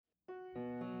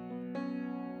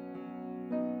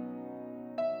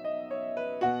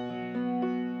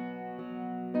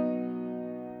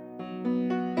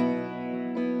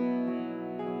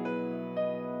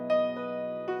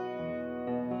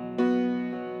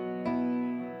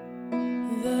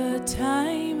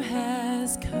time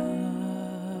has come.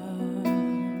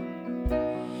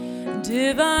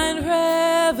 Divine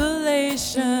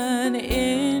revelation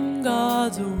in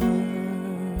God's word.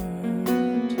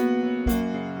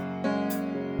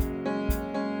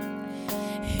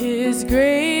 His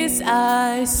grace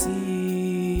I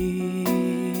see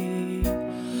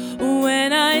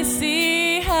when I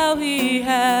see how He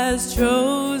has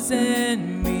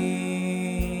chosen me.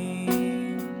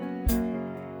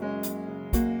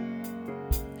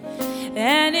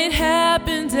 And it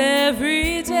happens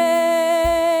every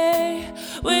day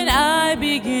when I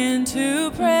begin to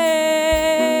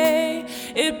pray.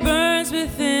 It burns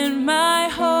within my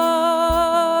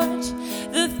heart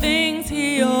the things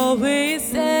He always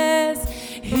says.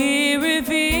 He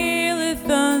revealeth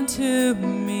unto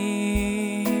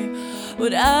me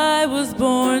what I was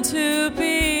born to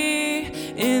be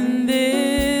in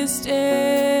this day.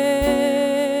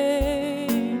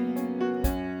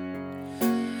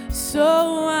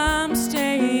 So I'm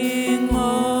staying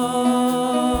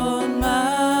on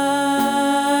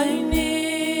my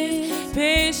knees,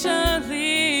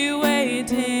 patiently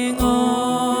waiting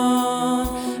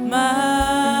on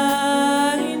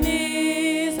my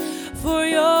knees for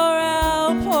your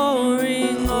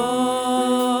outpouring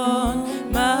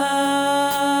on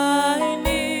my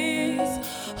knees.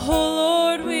 Oh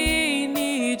Lord, we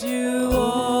need you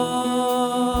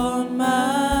on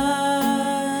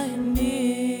my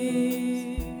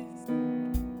knees.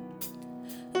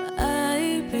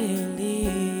 I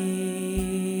believe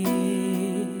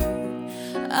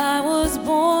I was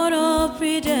born a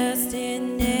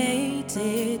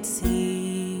predestinated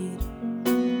seed.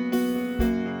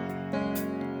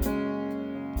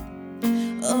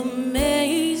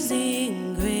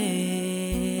 Amazing grace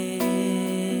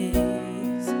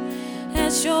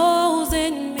has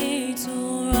chosen me to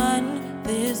run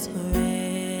this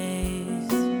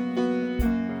race,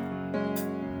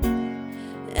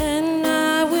 and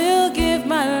I will give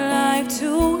my life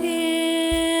to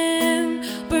Him,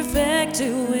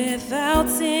 perfected without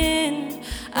sin.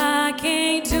 I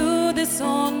can't do this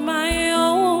on my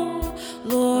own.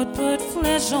 Lord, put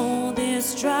flesh on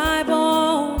this dry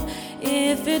bone.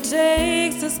 If it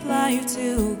takes this life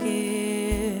to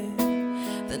give,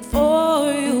 then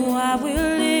for you I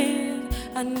will live.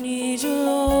 I need you,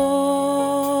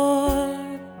 Lord.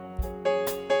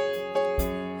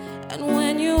 And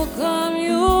when you come,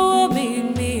 you will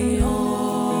meet me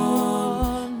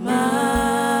on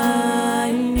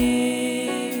my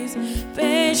knees,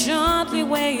 patiently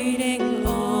waiting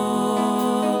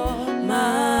on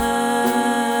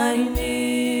my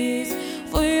knees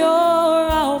for your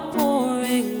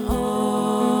outpouring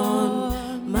on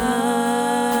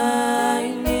my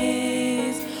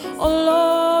knees. Oh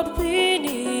Lord, we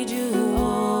need you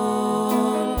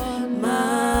on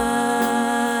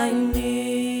my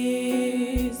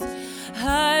knees.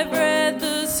 I've read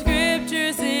the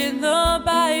scriptures in the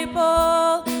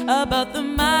Bible about the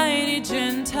mighty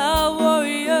Gentile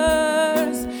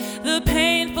warriors, the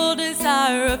painful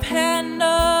desire of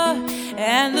Hannah,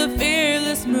 and the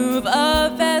fearless move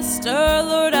of Esther.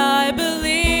 Lord, I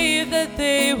believe that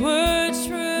they were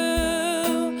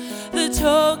true, the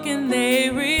token they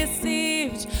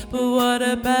received. But what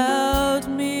about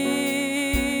me?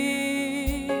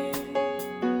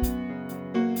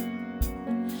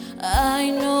 I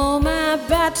know my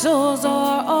battles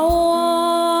are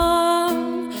all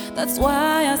won. That's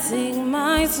why I sing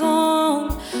my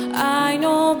song. I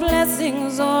know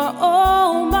blessings are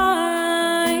all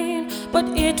mine, but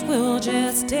it will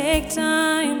just take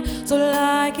time. So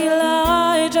like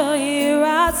Elijah, here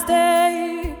I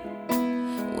stay,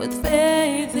 with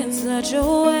faith in such a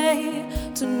way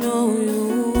to know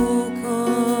you.